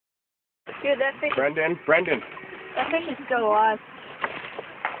Dude, that fish. Brendan. That fish is still alive.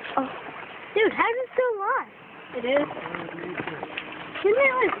 Oh. Dude, how is it still alive? It is. Shouldn't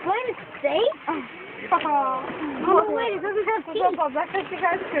it like find it safe? Oh, wait, it doesn't have teeth. That fish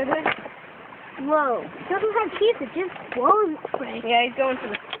has good. Whoa. It doesn't have teeth, it just blows spray. Yeah, he's going to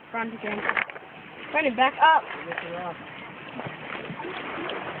the front again. Running back up.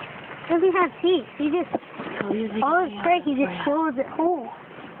 It doesn't have teeth. He just, all his spray, he just throws it whole.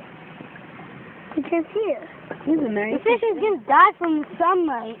 You can see it. He's in there. The fish is going to die from the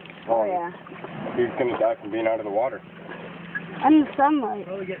sunlight. Oh, yeah. He's going to die from being out of the water. And the sunlight.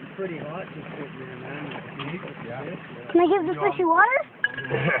 Probably getting pretty hot just sitting there, man. Can I give the fishy water?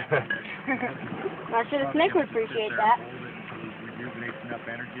 Not sure the snake would appreciate that. Rejuvenates enough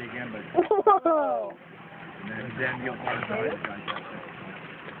energy again, but Whoa. then you'll want to die.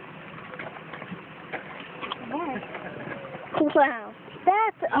 Wow.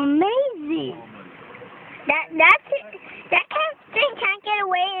 That's amazing. That thing can't get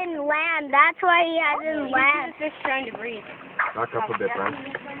away in land. That's why he has it in land. The fish trying to breathe. Back up a bit, Brent.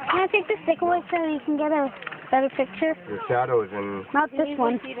 Can I take the stick away so you can get a better picture? Your shadow is in... Not this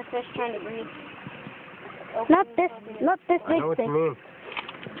one. See the fish trying to breathe. Not this I big know what stick. you mean.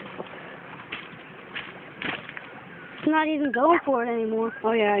 It's not even going for it anymore.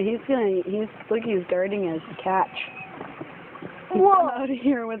 Oh yeah, he's like he's guarding his catch. Whoa! Out of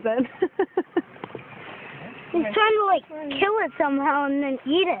here with it. He's trying to like kill it somehow and then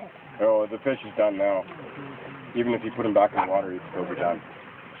eat it. Oh, the fish is done now. Even if you put him back in the water, he'd still be done.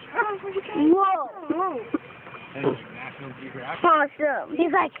 Whoa! National Geographic. Awesome.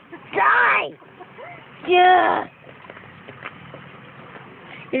 He's like, die! Yeah.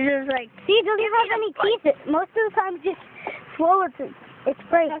 He's just like, see, it doesn't have any teeth. Most of the time, just swallow its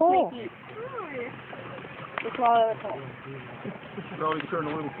prey whole. Just swallow it whole. Probably turn a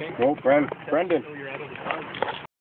little pink. Oh, Brendan.